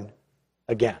born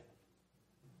again.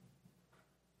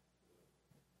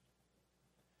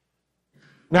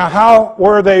 Now, how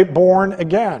were they born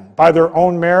again? By their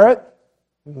own merit?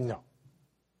 No.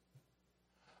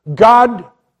 God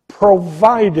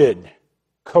provided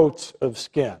coats of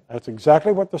skin. That's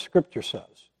exactly what the Scripture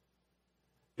says.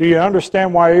 Do you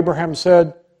understand why Abraham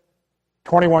said,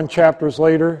 21 chapters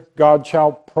later, God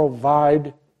shall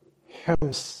provide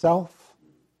himself?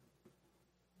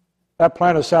 That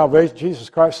plan of salvation, Jesus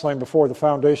Christ slain before the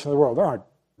foundation of the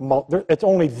world. It's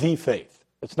only the faith.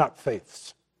 It's not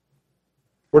faiths.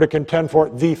 We're to contend for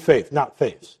the faith, not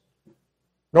faiths.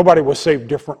 Nobody was saved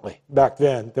differently back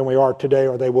then than we are today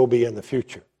or they will be in the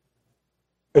future.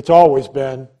 It's always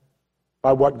been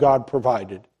by what God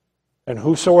provided. And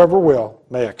whosoever will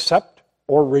may accept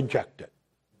or reject it.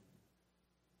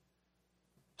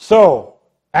 So,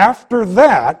 after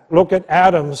that, look at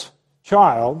Adam's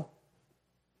child.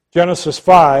 Genesis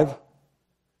 5,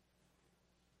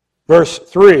 verse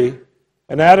 3.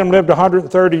 And Adam lived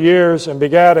 130 years and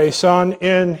begat a son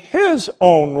in his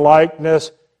own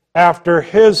likeness after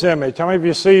his image. How many of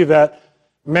you see that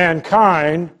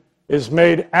mankind is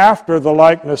made after the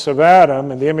likeness of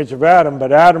Adam, in the image of Adam,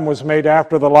 but Adam was made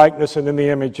after the likeness and in the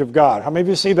image of God? How many of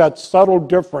you see that subtle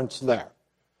difference there?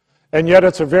 And yet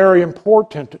it's a very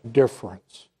important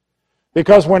difference.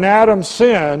 Because when Adam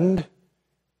sinned,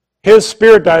 his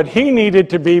spirit died. He needed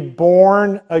to be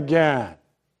born again.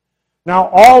 Now,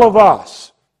 all of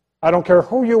us, I don't care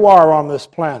who you are on this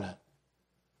planet,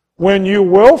 when you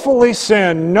willfully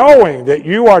sin, knowing that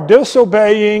you are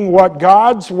disobeying what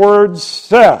God's Word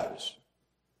says,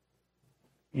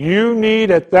 you need,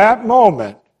 at that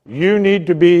moment, you need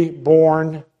to be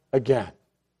born again.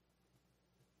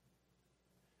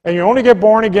 And you only get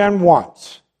born again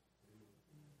once.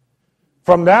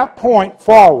 From that point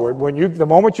forward, the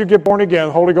moment you get born again,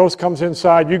 the Holy Ghost comes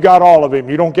inside, you got all of Him.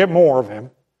 You don't get more of Him.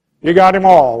 You got Him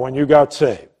all when you got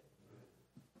saved.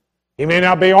 He may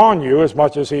not be on you as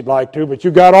much as He'd like to, but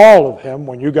you got all of Him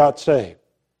when you got saved.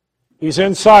 He's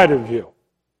inside of you.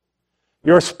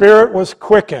 Your spirit was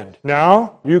quickened.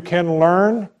 Now you can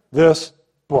learn this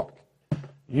book.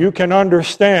 You can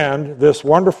understand this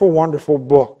wonderful, wonderful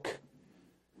book.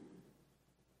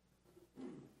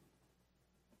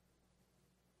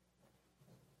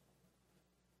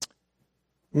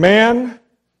 Man,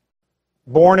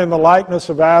 born in the likeness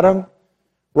of Adam,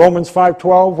 Romans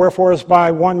 5:12, wherefore as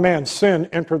by one man sin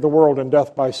entered the world and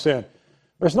death by sin.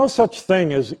 There's no such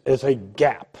thing as a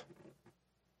gap.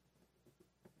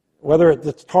 Whether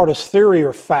it's taught as theory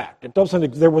or fact,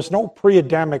 there was no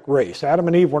pre-Adamic race. Adam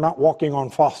and Eve were not walking on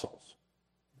fossils.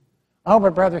 Oh,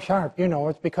 but Brother Sharp,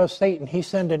 it's because Satan, he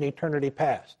sinned in eternity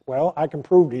past. Well, I can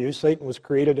prove to you Satan was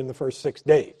created in the first 6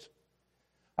 days.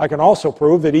 I can also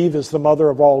prove that Eve is the mother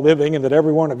of all living and that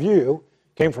every one of you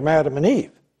came from Adam and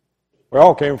Eve. We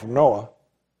all came from Noah.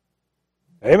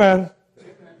 Amen.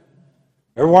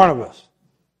 Every one of us.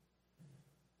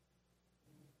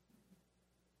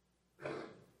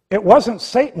 It wasn't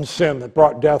Satan's sin that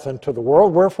brought death into the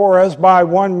world. Wherefore, as by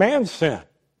one man's sin,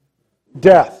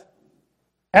 death.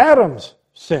 Adam's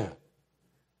sin,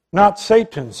 not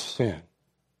Satan's sin.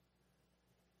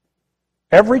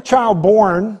 Every child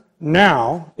born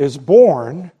now is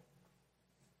born,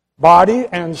 body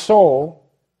and soul,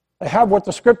 they have what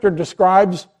the Scripture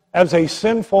describes as a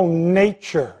sinful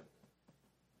nature.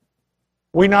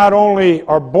 We not only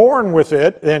are born with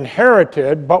it,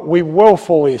 inherited, but we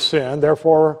willfully sin.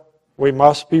 Therefore, we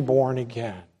must be born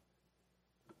again.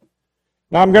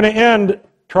 Now, I'm going to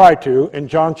try to, in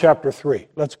John chapter 3.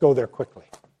 Let's go there quickly.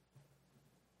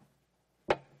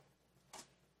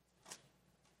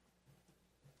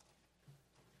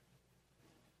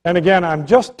 And again, I'm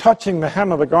just touching the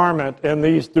hem of the garment in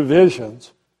these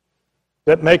divisions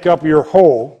that make up your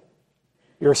whole,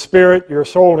 your spirit, your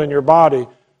soul, and your body.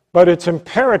 But it's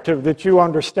imperative that you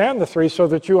understand the three so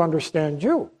that you understand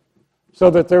you. So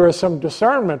that there is some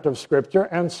discernment of Scripture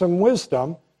and some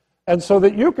wisdom, and so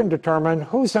that you can determine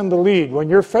who's in the lead. When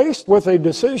you're faced with a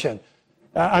decision,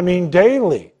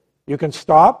 daily, you can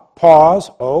stop,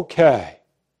 pause, okay.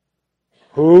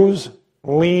 Who's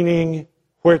leaning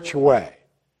which way?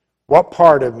 What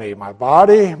part of me? My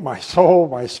body, my soul,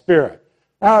 my spirit?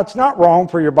 Now, it's not wrong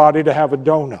for your body to have a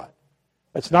donut.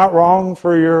 It's not wrong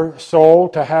for your soul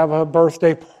to have a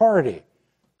birthday party.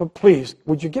 But please,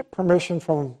 would you get permission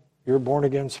from your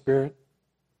born-again spirit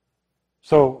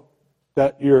so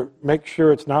that you make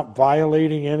sure it's not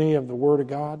violating any of the Word of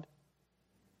God?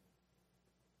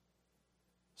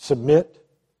 Submit.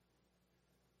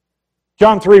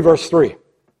 John 3, verse 3.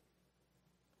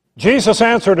 Jesus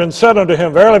answered and said unto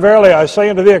him, Verily, verily, I say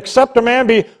unto thee, except a man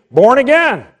be born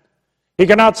again, he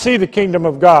cannot see the kingdom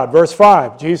of God. Verse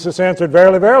 5, Jesus answered,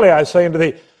 Verily, verily, I say unto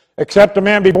thee, except a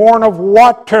man be born of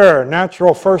water,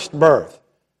 natural first birth.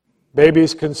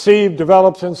 Baby's conceived,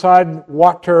 develops inside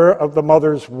water of the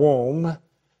mother's womb,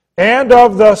 and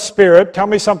of the Spirit. Tell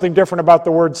me something different about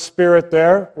the word Spirit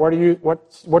there. What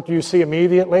do you see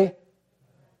immediately?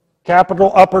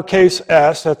 Capital uppercase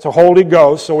S, that's the Holy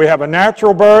Ghost. So we have a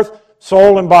natural birth,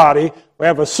 soul and body. We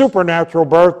have a supernatural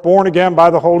birth, born again by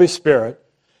the Holy Spirit.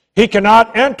 He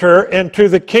cannot enter into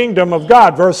the kingdom of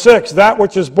God. Verse 6, that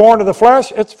which is born of the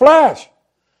flesh, it's flesh.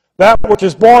 That which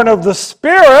is born of the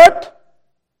Spirit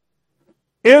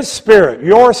is spirit.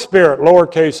 Your spirit,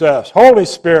 lowercase s. Holy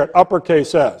Spirit,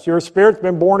 uppercase S. Your spirit's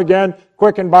been born again,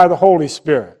 quickened by the Holy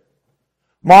Spirit.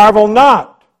 Marvel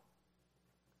not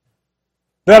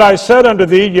that I said unto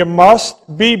thee, you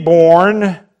must be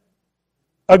born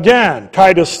again.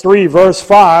 Titus 3, verse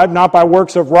 5, not by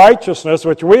works of righteousness,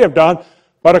 which we have done,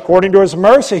 but according to His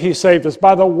mercy He saved us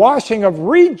by the washing of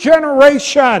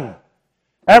regeneration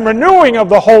and renewing of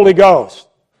the Holy Ghost.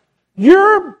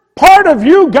 Part of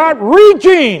you got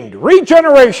regened.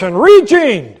 Regeneration,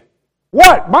 regened.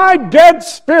 What? My dead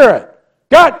spirit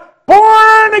got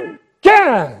born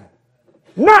again.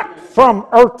 Not from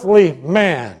earthly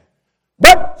man,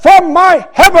 but from my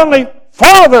heavenly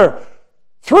Father,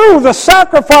 through the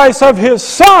sacrifice of His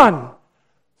Son,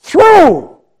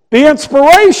 through the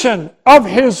inspiration of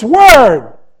His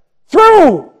Word,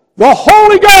 through the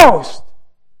Holy Ghost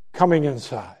coming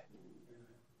inside.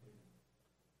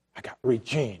 I got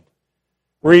regened.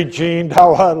 Regened,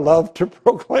 how I love to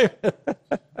proclaim it.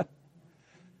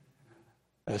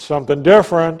 It's something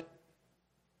different.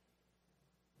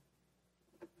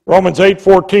 Romans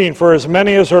 8:14, for as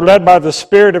many as are led by the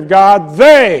Spirit of God,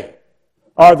 they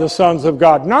are the sons of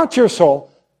God. Not your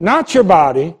soul, not your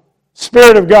body,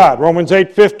 Spirit of God. Romans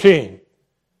 8:15.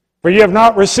 For you have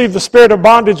not received the spirit of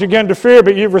bondage again to fear,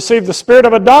 but you've received the spirit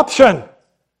of adoption,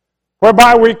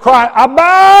 whereby we cry,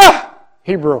 Abba!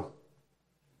 Hebrew.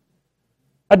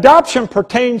 Adoption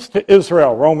pertains to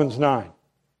Israel, Romans 9.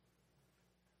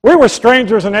 We were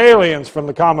strangers and aliens from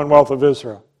the commonwealth of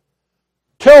Israel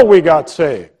till we got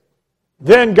saved.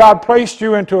 Then God placed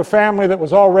you into a family that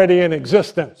was already in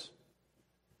existence.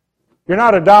 You're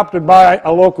not adopted by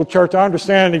a local church. I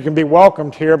understand you can be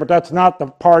welcomed here, but that's not the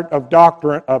part of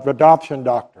doctrine of adoption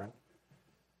doctrine.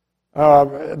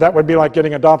 That would be like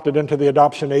getting adopted into the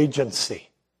adoption agency.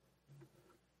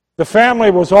 The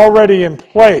family was already in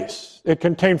place. It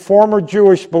contained former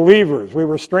Jewish believers. We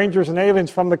were strangers and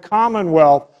aliens from the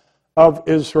commonwealth of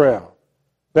Israel,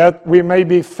 that we may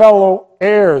be fellow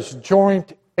heirs,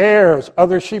 joint heirs.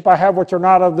 Other sheep I have which are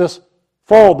not of this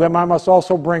fold, them I must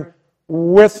also bring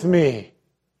with me.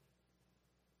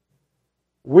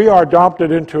 We are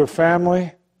adopted into a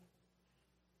family.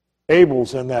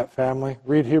 Abel's in that family.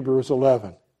 Read Hebrews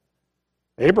 11.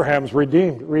 Abraham's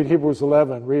redeemed. Read Hebrews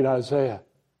 11. Read Isaiah.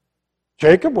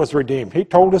 Jacob was redeemed. He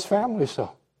told his family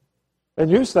so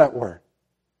and used that word.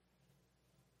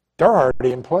 They're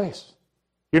already in place.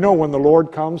 You know, when the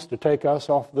Lord comes to take us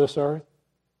off this earth,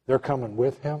 they're coming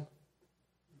with Him.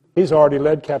 He's already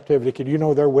led captivity. Do you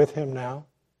know they're with Him now?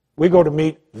 We go to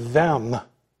meet them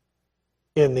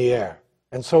in the air.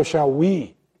 And so shall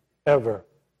we ever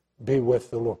be with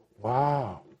the Lord.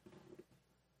 Wow.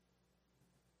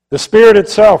 The Spirit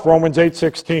itself, Romans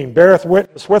 8:16, beareth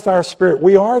witness with our spirit.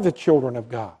 We are the children of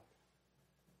God.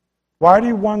 Why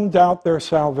do one doubt their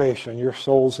salvation? Your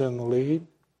soul's in the lead.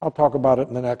 I'll talk about it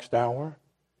in the next hour.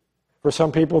 For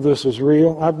some people, this is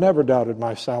real. I've never doubted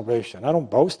my salvation. I don't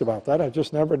boast about that. I've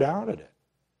just never doubted it.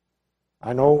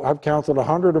 I know I've counted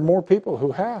 100 or more people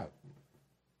who have.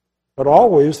 But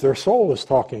always their soul is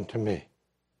talking to me,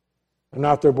 and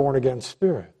not their born-again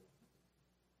spirit.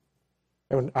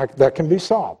 And that can be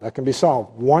solved. That can be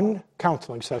solved. One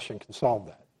counseling session can solve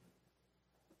that.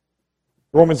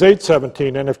 Romans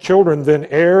 8:17, and if children, then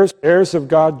heirs, heirs of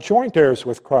God, joint heirs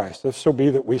with Christ, if so be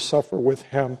that we suffer with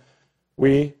Him,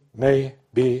 we may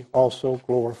be also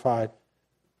glorified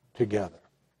together.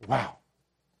 Wow.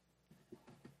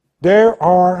 There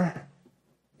are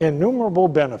innumerable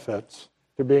benefits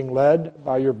to being led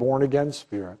by your born-again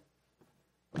spirit,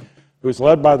 who's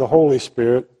led by the Holy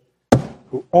Spirit,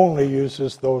 who only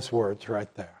uses those words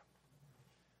right there.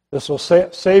 This will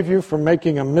save you from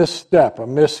making a misstep, a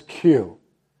miscue.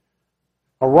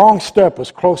 A wrong step is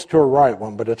close to a right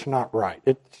one, but it's not right.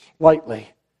 It's slightly,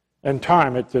 in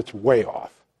time, it's way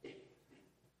off.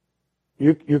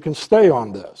 You can stay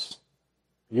on this.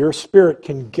 Your spirit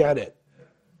can get it.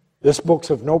 This book's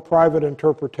of no private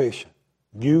interpretation.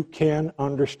 You can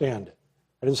understand it.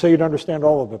 I didn't say you'd understand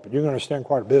all of it, but you can understand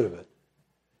quite a bit of it.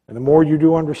 And the more you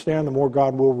do understand, the more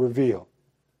God will reveal.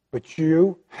 But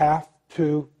you have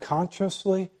to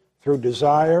consciously, through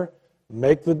desire,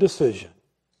 make the decision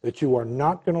that you are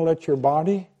not going to let your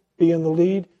body be in the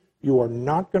lead. You are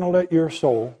not going to let your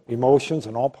soul, emotions,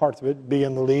 and all parts of it be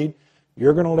in the lead.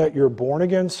 You're going to let your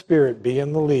born-again spirit be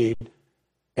in the lead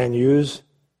and use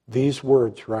these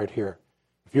words right here.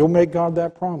 If you'll make God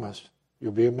that promise,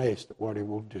 you'll be amazed at what He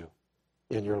will do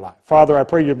in your life. Father, I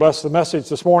pray you bless the message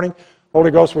this morning.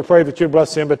 Holy Ghost, we pray that you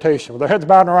bless the invitation. With our heads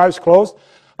bowed and our eyes closed,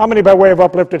 how many by way of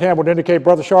uplifted hand would indicate,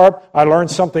 Brother Sharp, I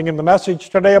learned something in the message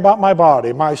today about my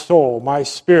body, my soul, my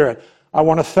spirit. I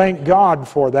want to thank God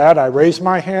for that. I raise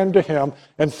my hand to Him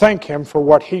and thank Him for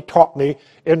what He taught me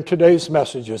in today's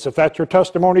messages. If that's your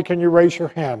testimony, can you raise your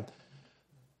hand?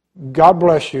 God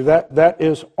bless you. That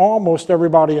is almost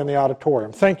everybody in the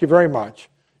auditorium. Thank you very much.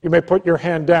 You may put your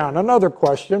hand down. Another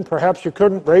question, perhaps you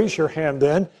couldn't raise your hand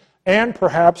then, and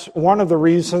perhaps one of the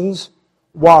reasons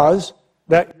was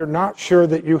that you're not sure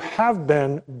that you have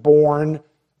been born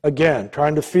again,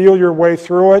 trying to feel your way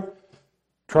through it,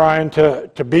 trying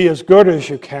to be as good as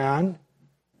you can.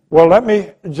 Well, let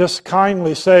me just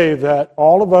kindly say that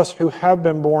all of us who have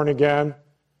been born again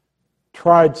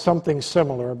tried something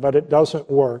similar, but it doesn't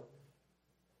work.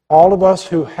 All of us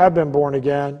who have been born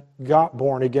again got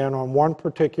born again on one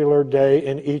particular day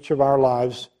in each of our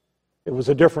lives. It was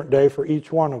a different day for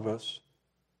each one of us.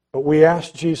 But we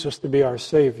asked Jesus to be our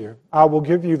Savior. I will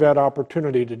give you that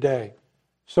opportunity today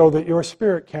so that your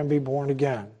spirit can be born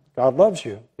again. God loves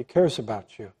you. He cares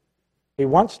about you. He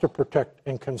wants to protect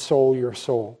and console your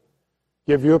soul,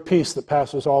 give you a peace that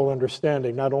passes all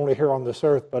understanding, not only here on this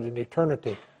earth, but in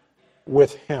eternity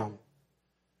with Him.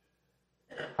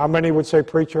 How many would say,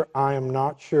 Preacher, I am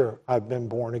not sure I've been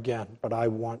born again, but I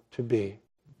want to be?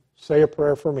 Say a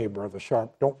prayer for me, Brother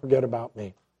Sharp. Don't forget about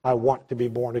me. I want to be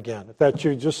born again. If that's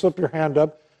you, just slip your hand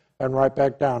up and right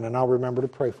back down, and I'll remember to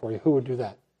pray for you. Who would do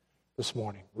that this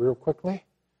morning? Real quickly.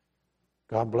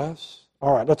 God bless.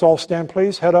 All right, let's all stand,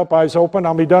 please. Head up, eyes open.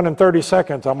 I'll be done in 30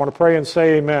 seconds. I'm going to pray and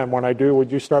say amen. When I do,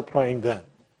 would you start playing then?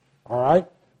 All right?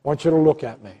 I want you to look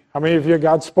at me. How many of you,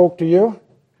 God spoke to you?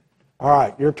 All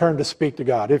right, your turn to speak to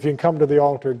God. If you can come to the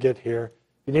altar, get here.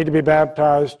 If you need to be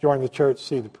baptized, join the church,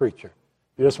 see the preacher.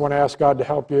 If you just want to ask God to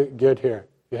help you, get here.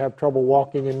 If you have trouble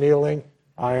walking and kneeling,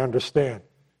 I understand.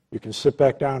 You can sit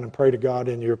back down and pray to God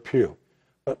in your pew.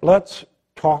 But let's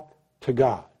talk to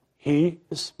God. He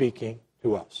is speaking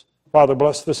to us. Father,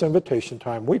 bless this invitation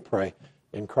time, we pray.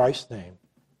 In Christ's name,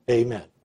 amen.